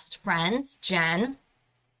best friends, Jen,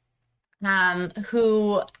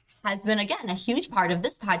 who has been, again, a huge part of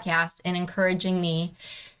this podcast and encouraging me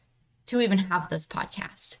to even have this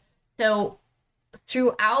podcast. So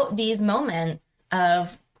throughout these moments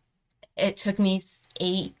it took me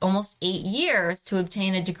almost 8 years to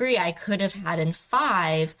obtain a degree I could have had in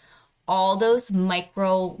 5, all those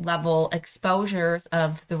micro level exposures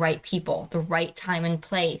of the right people, the right time and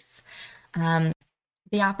place,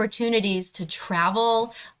 the opportunities to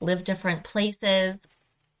travel, live different places,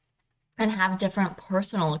 and have different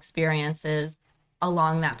personal experiences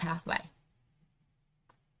along that pathway.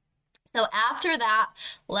 So after that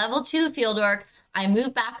level 2 fieldwork, I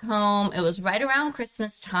moved back home. It was right around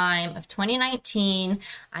Christmas time of 2019.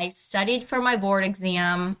 I studied for my board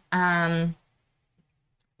exam and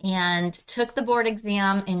took the board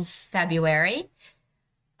exam in February.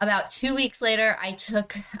 About 2 weeks later, I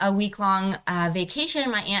took a week-long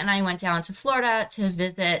vacation. My aunt and I went down to Florida to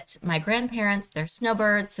visit my grandparents. They're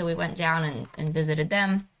snowbirds, so we went down and visited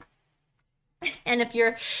them. And if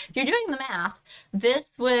you're doing the math,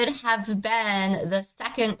 this would have been the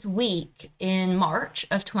second week in March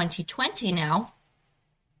of 2020 now.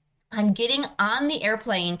 I'm getting on the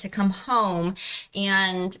airplane to come home,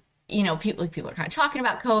 and people are kind of talking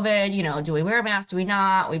about COVID, do we wear a mask? Do we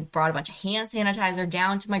not? We brought a bunch of hand sanitizer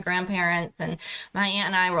down to my grandparents, and my aunt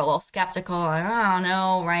and I were a little skeptical. Like, I don't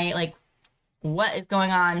know, right? Like, what is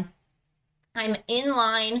going on? I'm in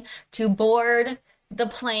line to board the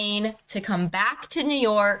plane to come back to New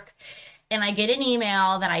York, and I get an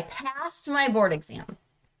email that I passed my board exam.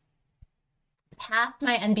 Passed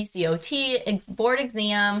my NBCOT board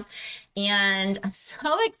exam, and I'm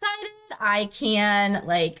so excited. I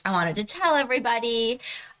wanted to tell everybody.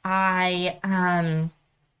 I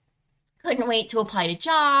couldn't wait to apply to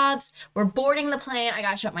jobs. We're boarding the plane. I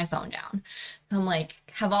gotta shut my phone down. I'm like,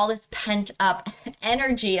 have all this pent up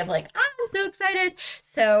energy of like, I'm so excited.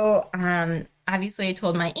 So obviously I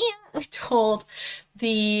told my aunt, I told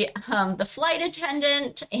the flight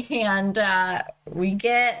attendant, and we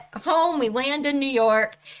get home, we land in New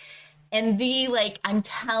York, and I'm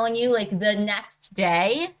telling you, like, the next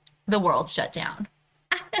day, the world shut down.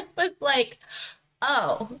 It was like,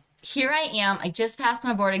 oh, here I am. I just passed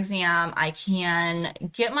my board exam. I can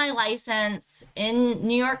get my license in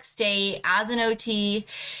New York State as an OT,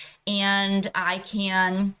 and I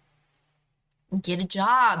can get a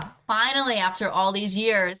job finally after all these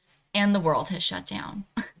years, and the world has shut down.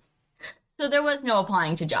 So there was no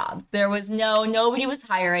applying to jobs. Nobody was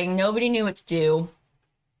hiring. Nobody knew what to do.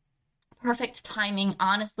 Perfect timing,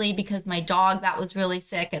 honestly, because my dog that was really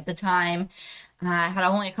sick at the time, I had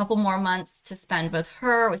only a couple more months to spend with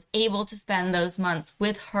her, was able to spend those months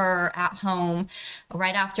with her at home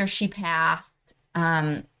right after she passed.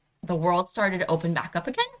 The world started to open back up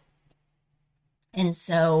again. And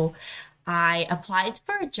so I applied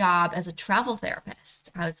for a job as a travel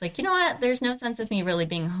therapist. I was like, you know what? There's no sense of me really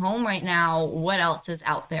being home right now. What else is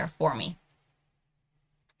out there for me?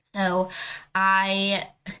 So I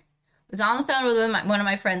was on the phone with one of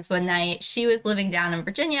my friends one night. She was living down in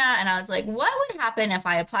Virginia, and I was like, what would happen if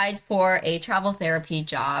I applied for a travel therapy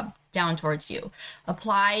job down towards you?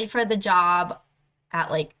 Applied for the job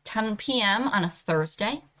at like 10 p.m. on a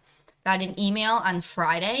Thursday. Got an email on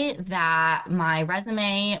Friday that my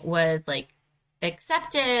resume was like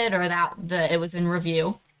accepted or that it was in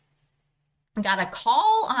review. Got a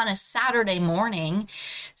call on a Saturday morning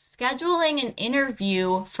scheduling an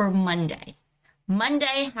interview for Monday.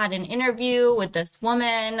 Monday had an interview with this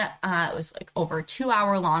woman. It was like over a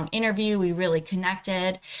 2-hour long interview. We really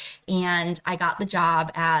connected, and I got the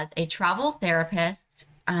job as a travel therapist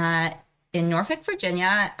in Norfolk,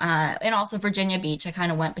 Virginia, and also Virginia Beach. I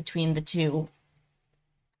kind of went between the two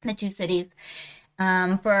cities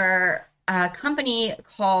for a company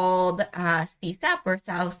called CSEP, or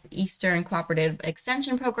Southeastern Cooperative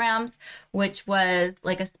Extension Programs, which was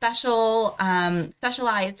like a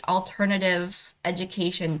specialized alternative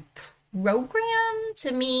education program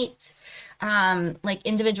to meet like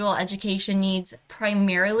individual education needs.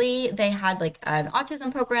 Primarily, they had like an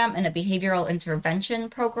autism program and a behavioral intervention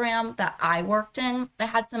program that I worked in. They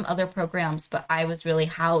had some other programs, but I was really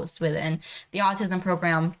housed within the autism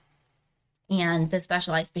program and the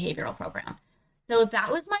specialized behavioral program. So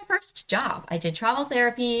that was my first job. I did travel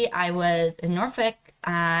therapy. I was in Norfolk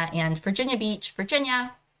and Virginia Beach,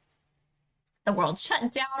 Virginia. The world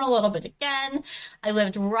shut down a little bit again. I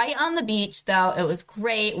lived right on the beach, though. It was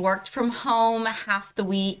great. Worked from home half the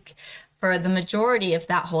week for the majority of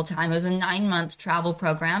that whole time. It was a 9-month travel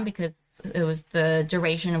program because it was the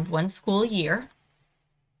duration of one school year.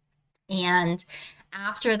 And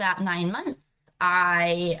after that 9 months,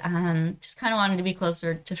 I just kind of wanted to be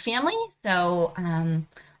closer to family. So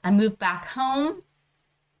I moved back home.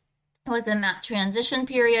 I was in that transition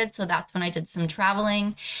period, so that's when I did some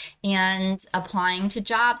traveling and applying to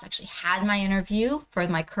jobs. Actually had my interview for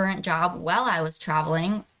my current job while I was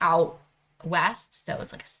traveling out west, so it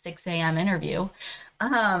was like a 6 a.m. interview.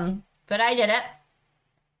 But I did it.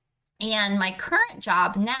 And my current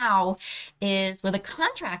job now is with a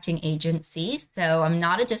contracting agency. So I'm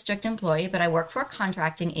not a district employee, but I work for a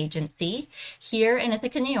contracting agency here in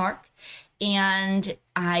Ithaca, New York. And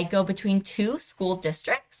I go between 2 school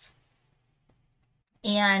districts.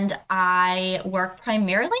 And I work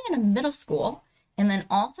primarily in a middle school and then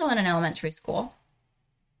also in an elementary school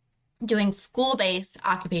doing school-based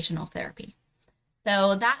occupational therapy.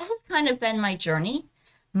 So that has kind of been my journey,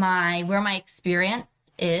 where my experience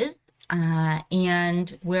is,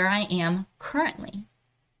 and where I am currently.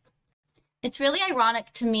 It's really ironic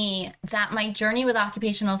to me that my journey with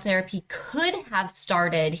occupational therapy could have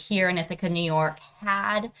started here in Ithaca, New York,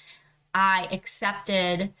 had I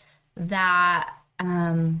accepted that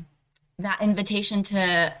invitation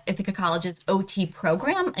to Ithaca College's OT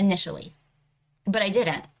program initially, but I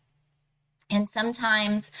didn't. And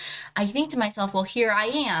sometimes I think to myself, well, here I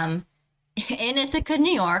am in Ithaca,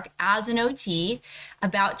 New York as an OT,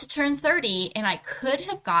 about to turn 30, and I could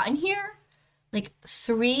have gotten here like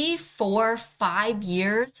 3, 4, 5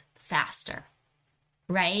 years faster,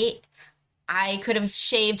 right? I could have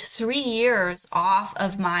shaved 3 years off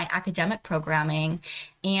of my academic programming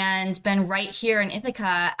and been right here in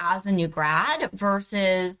Ithaca as a new grad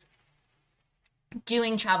versus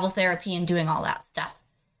doing travel therapy and doing all that stuff.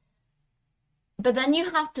 But then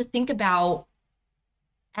you have to think about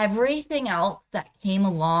everything else that came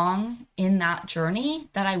along in that journey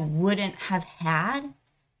that I wouldn't have had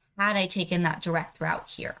I taken that direct route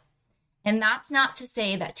here. And that's not to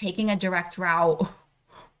say that taking a direct route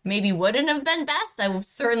maybe wouldn't have been best. I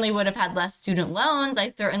certainly would have had less student loans. I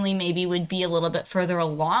certainly maybe would be a little bit further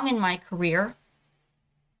along in my career.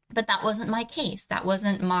 But that wasn't my case. That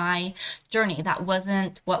wasn't my journey. That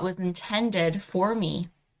wasn't what was intended for me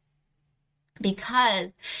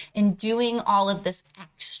because in doing all of this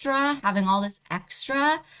extra, having all this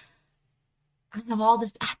extra, I have all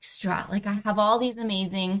this extra. Like I have all these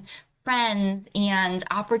amazing friends and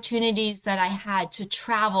opportunities that I had to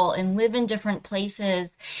travel and live in different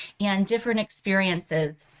places and different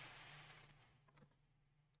experiences.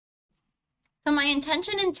 So my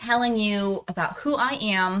intention in telling you about who I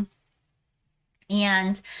am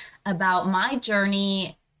and about my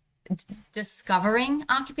journey discovering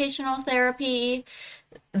occupational therapy,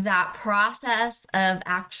 that process of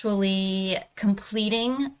actually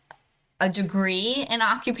completing a degree in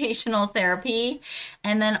occupational therapy,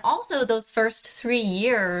 and then also those first 3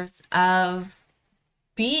 years of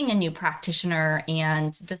being a new practitioner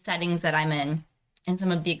and the settings that I'm in and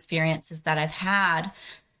some of the experiences that I've had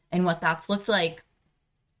and what that's looked like.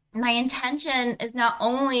 My intention is not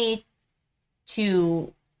only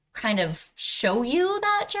to kind of show you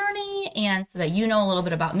that journey and so that you know a little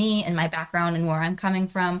bit about me and my background and where I'm coming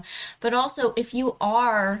from, but also if you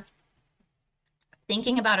are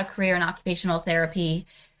thinking about a career in occupational therapy,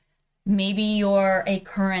 maybe you're a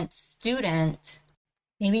current student,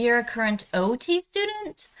 maybe you're a current OT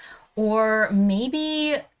student, or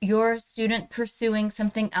maybe you're a student pursuing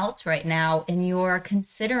something else right now and you're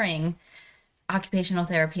considering occupational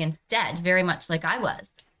therapy instead, very much like I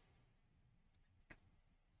was.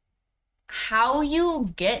 How you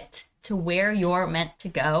get to where you're meant to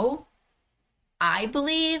go, I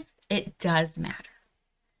believe it does matter.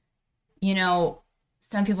 You know,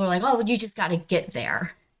 some people are like, oh, you just got to get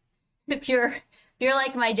there. If you're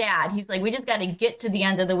like my dad, he's like, we just got to get to the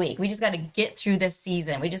end of the week. We just got to get through this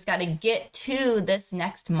season. We just got to get to this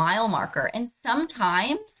next mile marker. And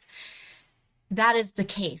sometimes that is the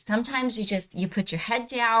case. Sometimes you put your head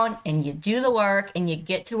down and you do the work and you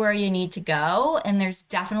get to where you need to go. And there's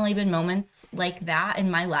definitely been moments like that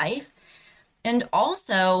in my life. And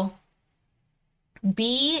also,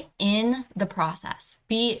 be in the process,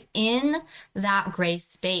 be in that gray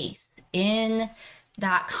space, in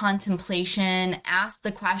that contemplation, ask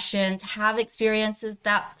the questions, have experiences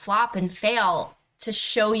that flop and fail to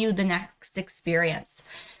show you the next experience,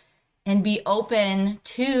 and be open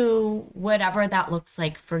to whatever that looks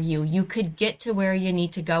like for you. You could get to where you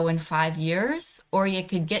need to go in 5 years, or you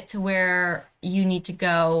could get to where you need to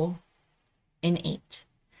go in 8.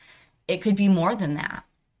 It could be more than that.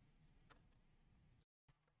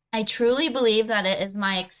 I truly believe that it is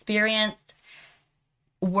my experience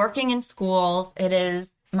working in schools. It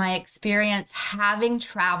is my experience having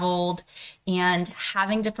traveled and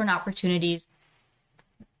having different opportunities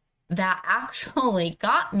that actually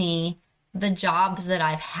got me the jobs that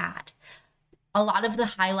I've had. A lot of the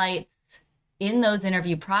highlights in those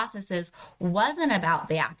interview processes wasn't about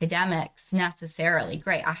the academics necessarily.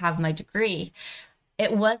 Great, I have my degree.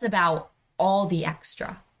 It was about all the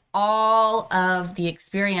extra, all of the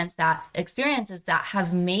experiences that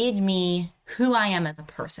have made me who I am as a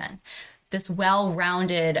person, this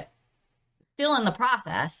well-rounded, still in the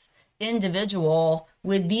process, individual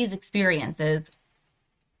with these experiences.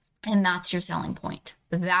 And that's your selling point.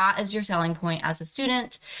 That is your selling point as a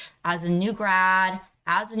student, as a new grad,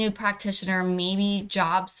 as a new practitioner, maybe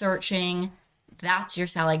job searching. That's your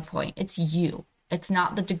selling point. It's you. It's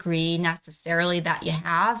not the degree necessarily that you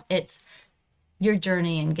have. It's your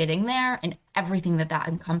journey in getting there and everything that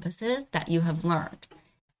encompasses that you have learned.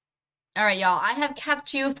 All right, y'all, I have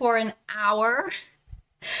kept you for an hour.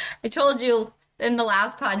 I told you in the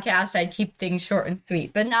last podcast I'd keep things short and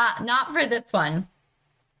sweet, but not for this one.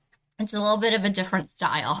 It's a little bit of a different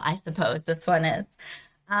style, I suppose this one is.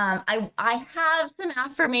 I have some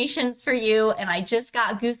affirmations for you, and I just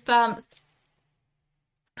got goosebumps.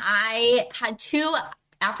 I had 2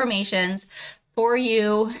 affirmations for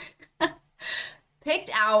you picked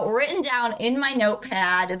out, written down in my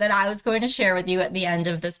notepad that I was going to share with you at the end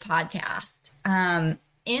of this podcast.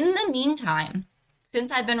 In the meantime,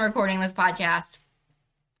 since I've been recording this podcast,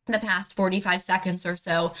 the past 45 seconds or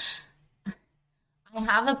so, I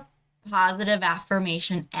have a positive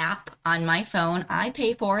affirmation app on my phone. I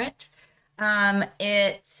pay for it.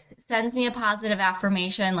 It sends me a positive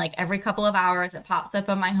affirmation like every couple of hours. It pops up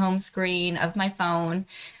on my home screen of my phone.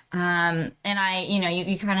 And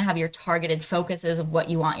you kind of have your targeted focuses of what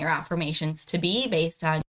you want your affirmations to be based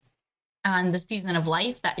on the season of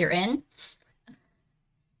life that you're in.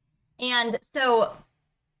 And so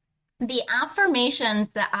the affirmations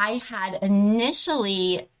that I had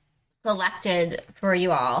initially selected for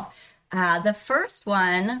you all, the first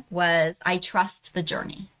one was, I trust the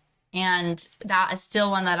journey. And that is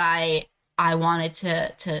still one that I wanted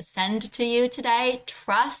to send to you today.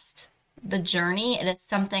 Trust the journey. It is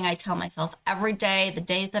something I tell myself every day, the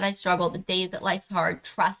days that I struggle, the days that life's hard,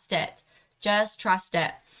 trust it. Just trust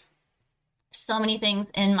it. So many things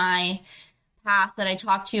in my past that I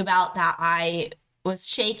talked to you about that I was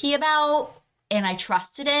shaky about, and I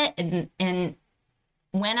trusted it and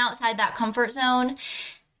went outside that comfort zone,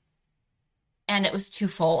 and it was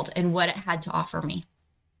twofold in what it had to offer me.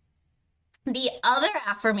 The other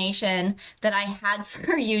affirmation that I had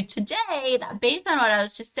for you today, that based on what I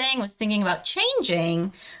was just saying, was thinking about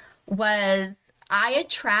changing, was I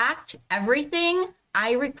attract everything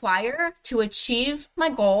I require to achieve my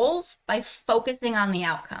goals by focusing on the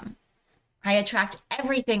outcome. I attract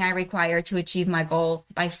everything I require to achieve my goals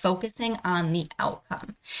by focusing on the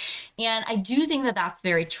outcome. And I do think that that's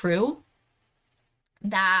very true,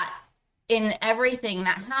 that in everything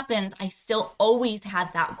that happens, I still always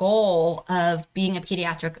had that goal of being a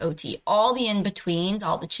pediatric OT. All the in-betweens,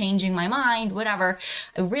 all the changing my mind, whatever,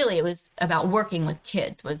 really it was about working with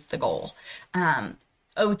kids was the goal.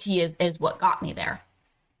 OT is what got me there.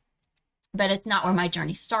 But it's not where my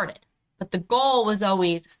journey started. But the goal was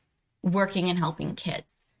always working and helping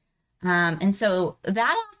kids. And so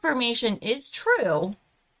that affirmation is true,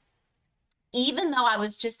 even though I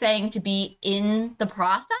was just saying to be in the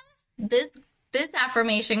process. This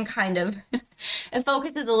affirmation kind of it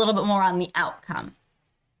focuses a little bit more on the outcome.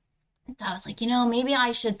 So I was like, maybe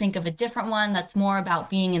I should think of a different one that's more about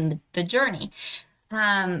being in the journey.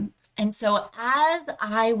 And so as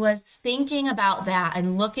I was thinking about that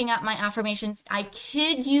and looking at my affirmations, I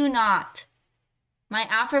kid you not, my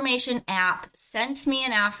affirmation app sent me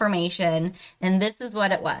an affirmation, and this is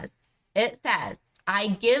what it was. It says, I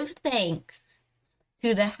give thanks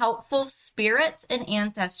to the helpful spirits and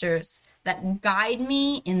ancestors that guide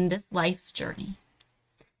me in this life's journey.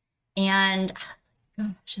 And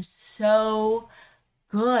gosh, it's so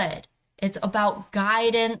good. It's about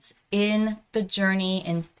guidance in the journey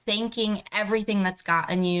and thanking everything that's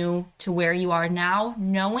gotten you to where you are now,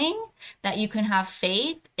 knowing that you can have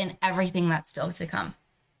faith in everything that's still to come.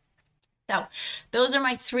 So those are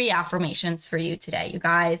my 3 affirmations for you today, you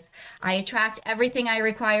guys. I attract everything I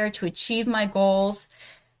require to achieve my goals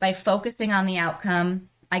by focusing on the outcome.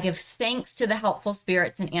 I give thanks to the helpful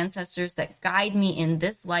spirits and ancestors that guide me in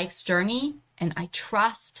this life's journey, and I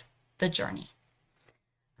trust the journey.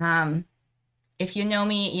 If you know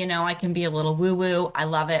me, you know I can be a little woo-woo. I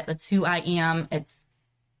love it. That's who I am. It's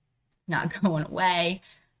not going away.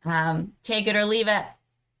 Take it or leave it.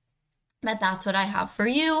 But that's what I have for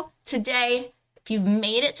you today. If you've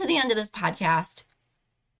made it to the end of this podcast,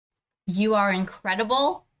 you are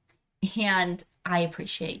incredible, and I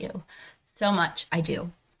appreciate you so much. I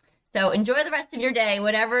do. So enjoy the rest of your day,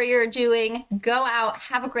 whatever you're doing. Go out,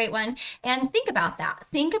 have a great one, and think about that.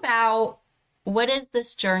 Think about, what is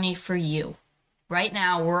this journey for you right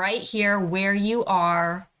now, right here, where you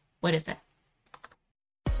are? What is it?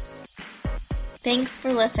 Thanks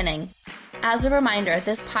for listening. As a reminder,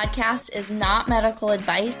 this podcast is not medical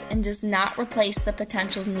advice and does not replace the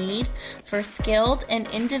potential need for skilled and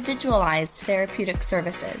individualized therapeutic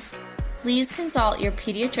services. Please consult your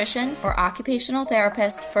pediatrician or occupational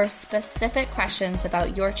therapist for specific questions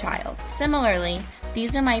about your child. Similarly,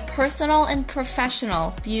 these are my personal and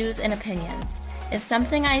professional views and opinions. If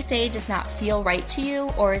something I say does not feel right to you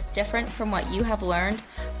or is different from what you have learned,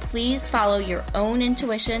 please follow your own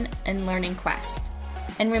intuition and learning quest.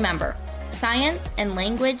 And remember, science and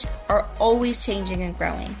language are always changing and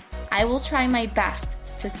growing. I will try my best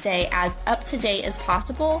to stay as up to date as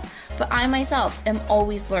possible, but I myself am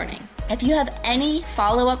always learning. If you have any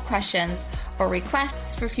follow-up questions or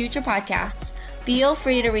requests for future podcasts, feel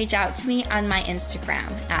free to reach out to me on my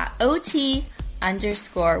Instagram at OT_with_Marissa.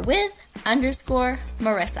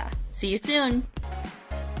 See you soon.